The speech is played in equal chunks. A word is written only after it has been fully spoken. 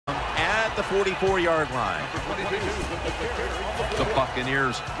at the 44-yard line. The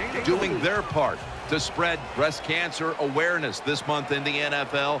Buccaneers doing their part to spread breast cancer awareness this month in the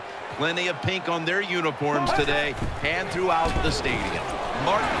NFL. Plenty of pink on their uniforms today and throughout the stadium.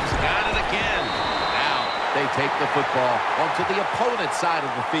 Martin's got it again. Now they take the football onto the opponent's side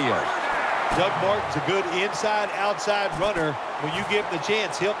of the field. Doug Martin's a good inside-outside runner. When you give him the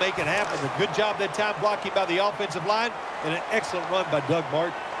chance, he'll make it happen. A good job that time blocking by the offensive line, and an excellent run by Doug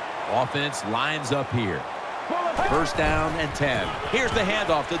Martin. Offense lines up here. First down and 10. Here's the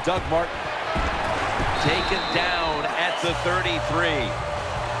handoff to Doug Martin. Taken down at the 33.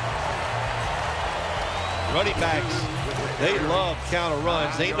 Running backs, they love counter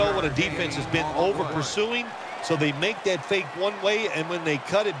runs. They know when a defense has been over-pursuing, so they make that fake one way, and when they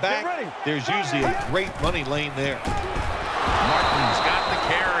cut it back, there's usually a great running lane there. Martin's got the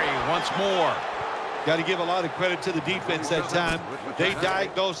carry once more. Got to give a lot of credit to the defense that time. They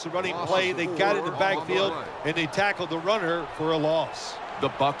diagnosed the running play, they got in the backfield, and they tackled the runner for a loss. The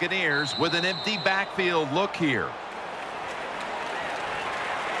Buccaneers with an empty backfield look here.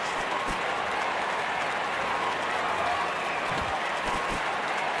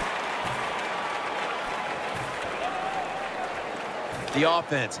 The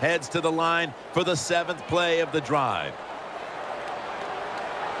offense heads to the line for the 7th play of the drive.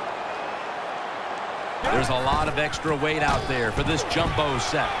 There's a lot of extra weight out there for this jumbo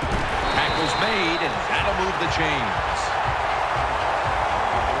set. Tackle's made, and that'll move the chains.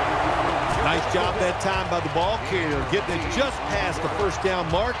 Nice job that time by the ball carrier, getting it just past the first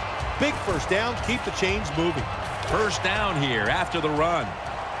down mark. Big first down, keep the chains moving. First down here after the run.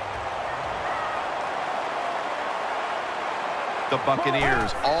 The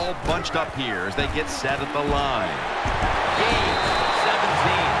Buccaneers all bunched up here as they get set at the line. Gain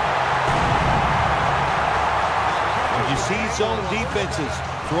 17. When you see zone defenses,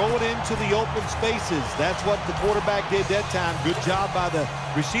 throw it into the open spaces. That's what the quarterback did that time. Good job by the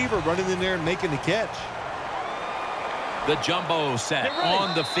receiver running in there and making the catch. The jumbo set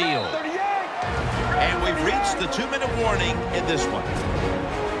on the field. And we've reached the 2-minute warning in this one.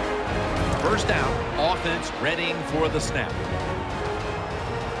 First down, offense readying for the snap.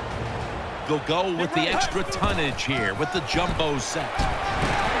 They'll go with the extra tonnage here with the jumbo set.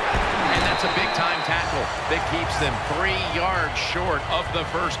 And that's a big-time tackle that keeps them 3 yards short of the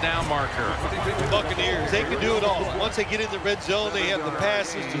first down marker. The Buccaneers, they can do it all. Once they get in the red zone, they have the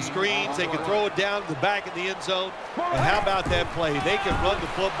passes, the screens. They can throw it down to the back of the end zone. And how about that play? They can run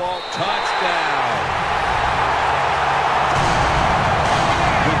the football. Touchdown.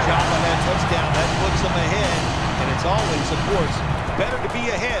 Good job on that touchdown. That puts them ahead. And it's always, of course, better to be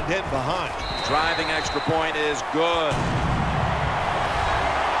ahead than behind. Driving extra point is good.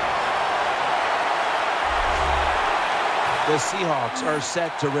 The Seahawks are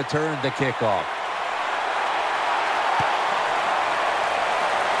set to return the kickoff.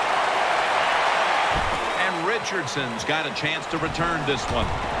 And Richardson's got a chance to return this one.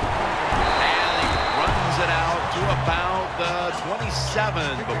 And he runs it out to about the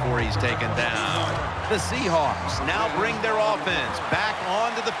 27 before he's taken down. The Seahawks now bring their offense back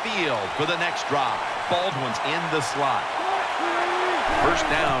onto the field for the next drive. Baldwin's in the slot. First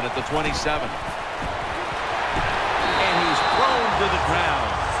down at the 27. Thrown to the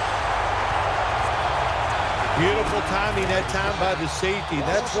ground. Beautiful timing that time by the safety.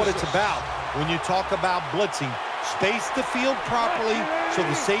 That's what it's about when you talk about blitzing. Space the field properly so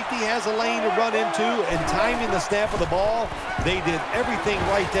the safety has a lane to run into, and timing the snap of the ball. They did everything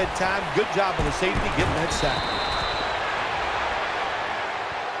right that time. Good job of the safety getting that sack.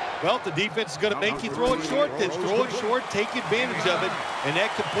 Well, if the defense is going to make you throw it short, then throw it short, take advantage of it, and that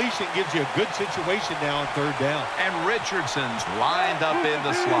completion gives you a good situation now on third down. And Richardson's lined up in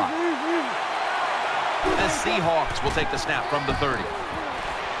the slot. The Seahawks will take the snap from the 30.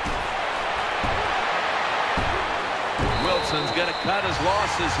 Wilson's going to cut his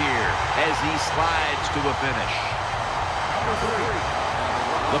losses here as he slides to a finish.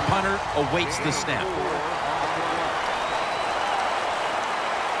 The punter awaits the snap.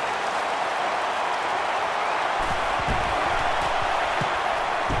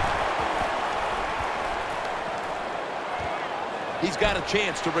 He's got a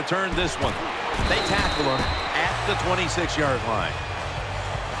chance to return this one. They tackle him at the 26-yard line.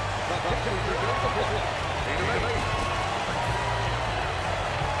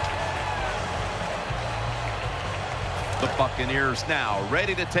 The Buccaneers now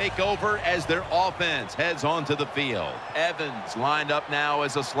ready to take over as their offense heads onto the field. Evans lined up now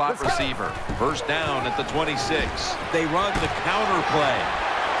as a slot receiver. First down at the 26. They run the counter play.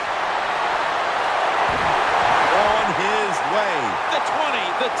 On his way. The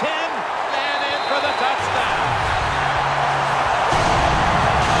 20, the 10,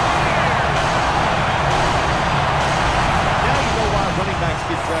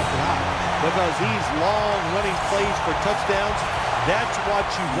 get drafted high because these long running plays for touchdowns, that's what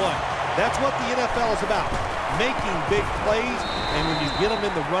you want. That's what the NFL is about, making big plays, and when you get them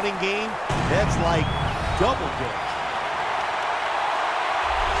in the running game, that's like double good.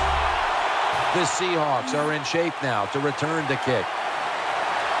 The Seahawks are in shape now to return to kick.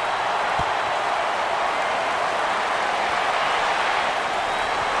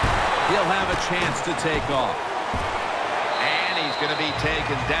 He'll have a chance to take off. And he's going to be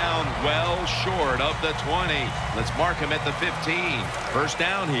taken down well short of the 20. Let's mark him at the 15. First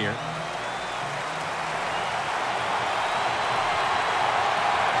down here.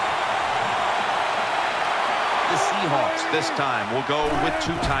 The Seahawks this time will go with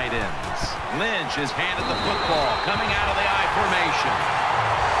two tight ends. Lynch is handed the football coming out of the I formation.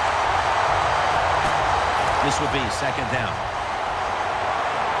 This will be second down.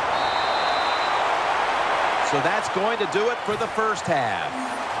 So that's going to do it for the first half.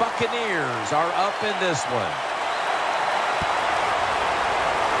 Buccaneers are up in this one.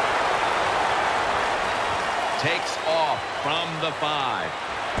 Takes off from the 5.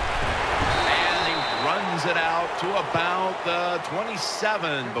 And he runs it out to about the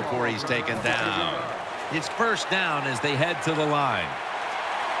 27 before he's taken down. It's first down as they head to the line.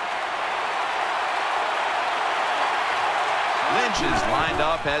 Lynch is lined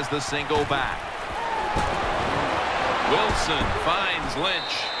up as the single back. Wilson finds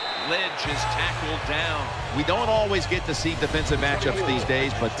Lynch. Lynch is tackled down. We don't always get to see defensive matchups these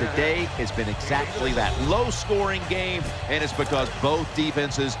days, but today has been exactly that. Low-scoring game, and it's because both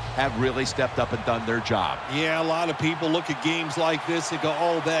defenses have really stepped up and done their job. Yeah, a lot of people look at games like this and go,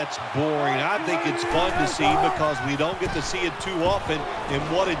 oh, that's boring. I think it's fun to see because we don't get to see it too often. And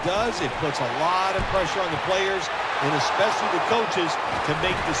what it does, it puts a lot of pressure on the players and especially the coaches to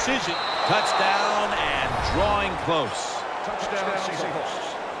make decisions. Touchdown and drawing close. Touchdown, Seahawks.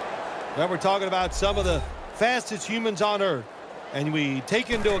 Now we're talking about some of the fastest humans on earth. And we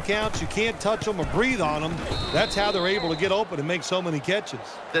take into account you can't touch them or breathe on them. That's how they're able to get open and make so many catches.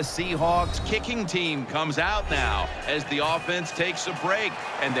 The Seahawks kicking team comes out now as the offense takes a break,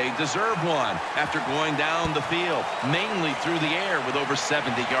 and they deserve one after going down the field, mainly through the air with over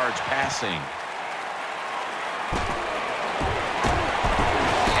 70 yards passing.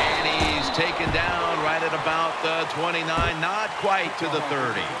 And he's taken down right at about the 29, not quite to the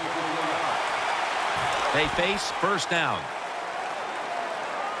 30. They face first down.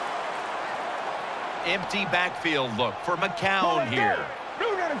 Empty backfield look for McCown here.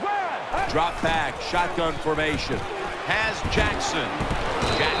 Drop back, shotgun formation. Has Jackson.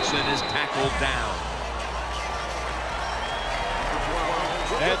 Jackson is tackled down.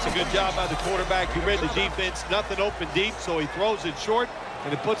 That's a good job by the quarterback. He read the defense, nothing open deep, so he throws it short,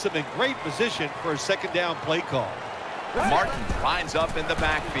 and it puts him in great position for a second down play call. Martin lines up in the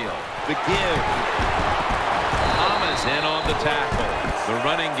backfield. The give. Thomas in on the tackle. The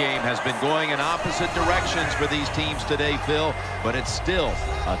running game has been going in opposite directions for these teams today, Phil, but it's still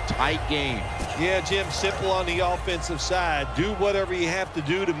a tight game. Yeah, Jim, simple on the offensive side. Do whatever you have to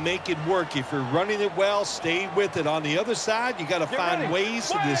do to make it work. If you're running it well, stay with it. On the other side, you got to find ways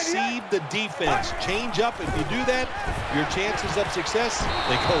to deceive the defense. Change up. If you do that, your chances of success,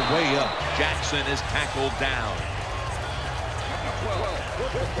 they go way up. Jackson is tackled down.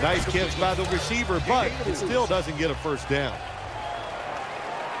 Nice catch by the receiver, but it still doesn't get a first down.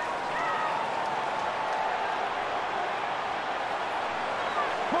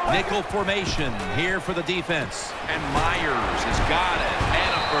 Nickel formation here for the defense. And Myers has got it.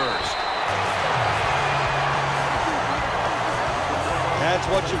 And a first. That's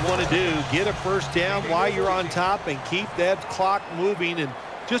what you want to do. Get a first down while you're on top and keep that clock moving and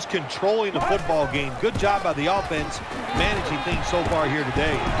just controlling the football game. Good job by the offense managing things so far here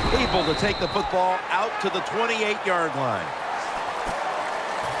today. Able to take the football out to the 28-yard line.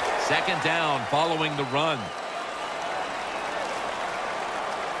 Second down following the run.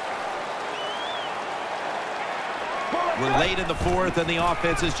 We're late in the fourth, and the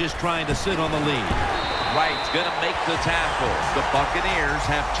offense is just trying to sit on the lead. Wright's going to make the tackle. The Buccaneers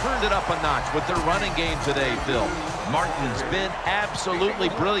have turned it up a notch with their running game today, Phil. Martin's been absolutely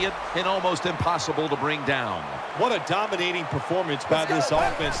brilliant and almost impossible to bring down. What a dominating performance by this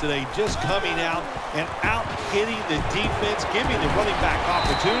offense today. Just coming out and out-hitting the defense, giving the running back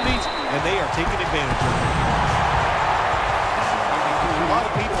opportunities, and they are taking advantage of it. A lot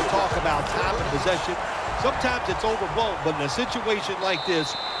of people talk about time and possession. Sometimes it's overblown, but in a situation like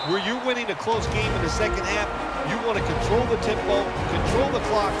this, where you're winning a close game in the second half, you want to control the tempo, control the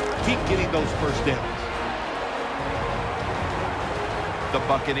clock, keep getting those first downs. The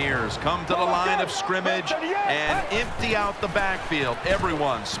Buccaneers come to the line of scrimmage and empty out the backfield.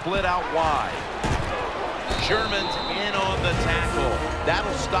 Everyone split out wide. Sherman's in on the tackle.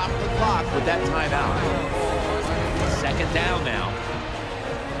 That'll stop the clock with that timeout. Second down now.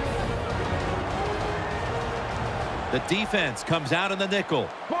 The defense comes out in the nickel.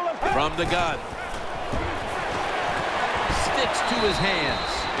 From the gun. Sticks to his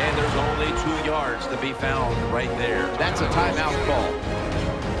hands. And there's only 2 yards to be found right there. That's a timeout call.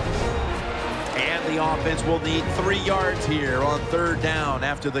 And the offense will need 3 yards here on third down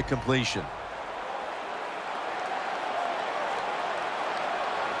after the completion.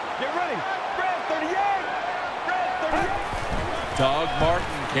 Get ready. Red 38. Red 38. Doug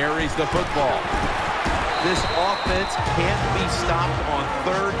Martin carries the football. This offense can't be stopped on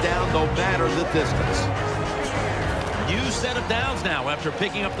third down no matter the distance. New set of downs now after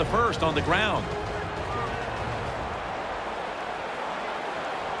picking up the first on the ground.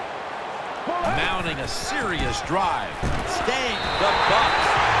 Mounting a serious drive. Staying. The Bucs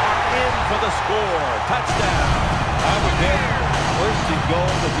are in for the score. Touchdown. I would bet first and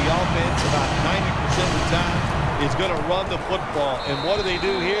goal that the offense about 90% of the time is going to run the football. And what do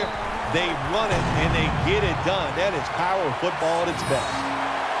here? They run it and they get it done. That is power football at its best.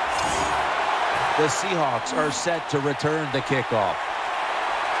 The Seahawks are set to return the kickoff.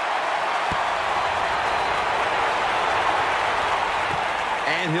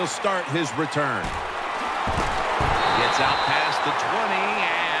 And he'll start his return. Gets out past the 20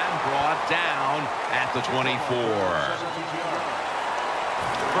 and brought down at the 24.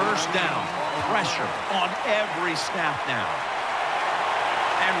 First down. Pressure on every snap now.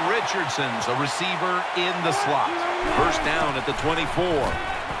 And Richardson's a receiver in the slot. First down at the 24.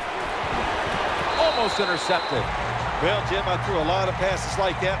 Almost intercepted. Well, Jim, I threw a lot of passes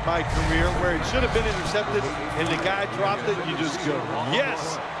like that in my career where it should have been intercepted and the guy dropped it. You just go,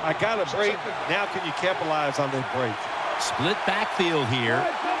 yes, I got a break. Now can you capitalize on that break? Split backfield here.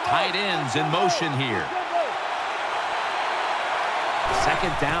 Tight ends in motion here.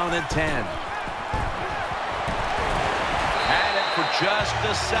 Second down and 10. For just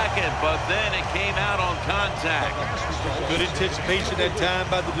a second, but then it came out on contact. Good anticipation that time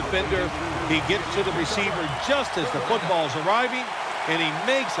by the defender. He gets to the receiver just as the football's arriving, and he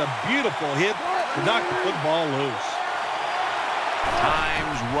makes a beautiful hit to knock the football loose.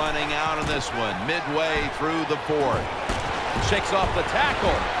 Time's running out of this one, midway through the fourth. Shakes off the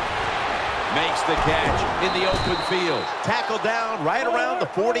tackle. Makes the catch in the open field. Tackle down right around the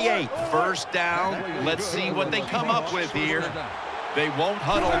 48. First down. Let's see what they come up with here. They won't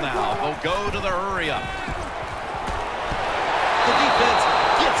huddle now. They'll go to the hurry-up. The defense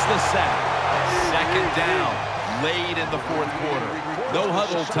gets the sack. Second down. Late in the fourth quarter. No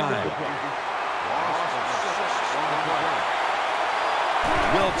huddle time.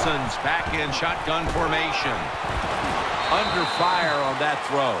 Wilson's back in shotgun formation. Under fire on that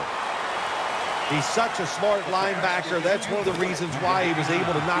throw. He's such a smart linebacker. That's one of the reasons why he was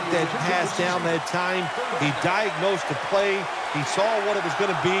able to knock that pass down that time. He diagnosed the play. He saw what it was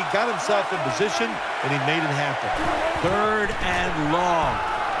going to be, got himself in position, and he made it happen. Third and long.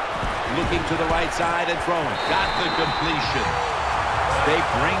 Looking to the right side and throwing. Got the completion. They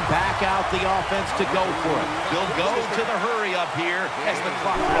bring back out the offense to go for it. They'll go to the hurry-up here as the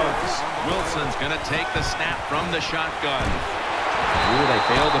clock runs. Wilson's going to take the snap from the shotgun. Ooh, they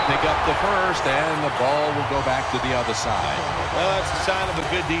failed to pick up the first, and the ball will go back to the other side. Well, that's a sign of a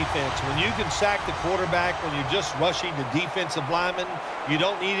good defense. When you can sack the quarterback, when you're just rushing the defensive lineman, you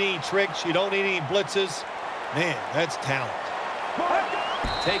don't need any tricks, you don't need any blitzes. Man, that's talent.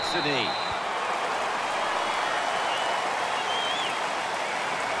 Takes a knee.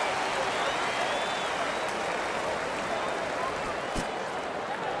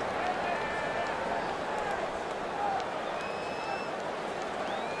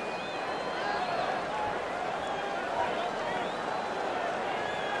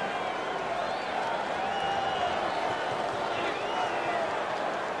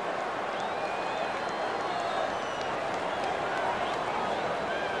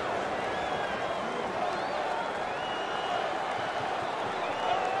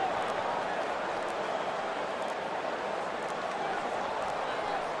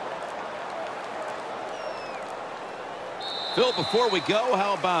 Phil, before we go,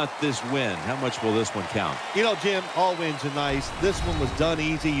 how about this win? How much will this one count? You know, Jim, all wins are nice. This one was done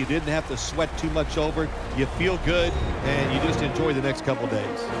easy. You didn't have to sweat too much over it. You feel good, and you just enjoy the next couple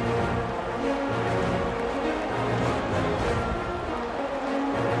days.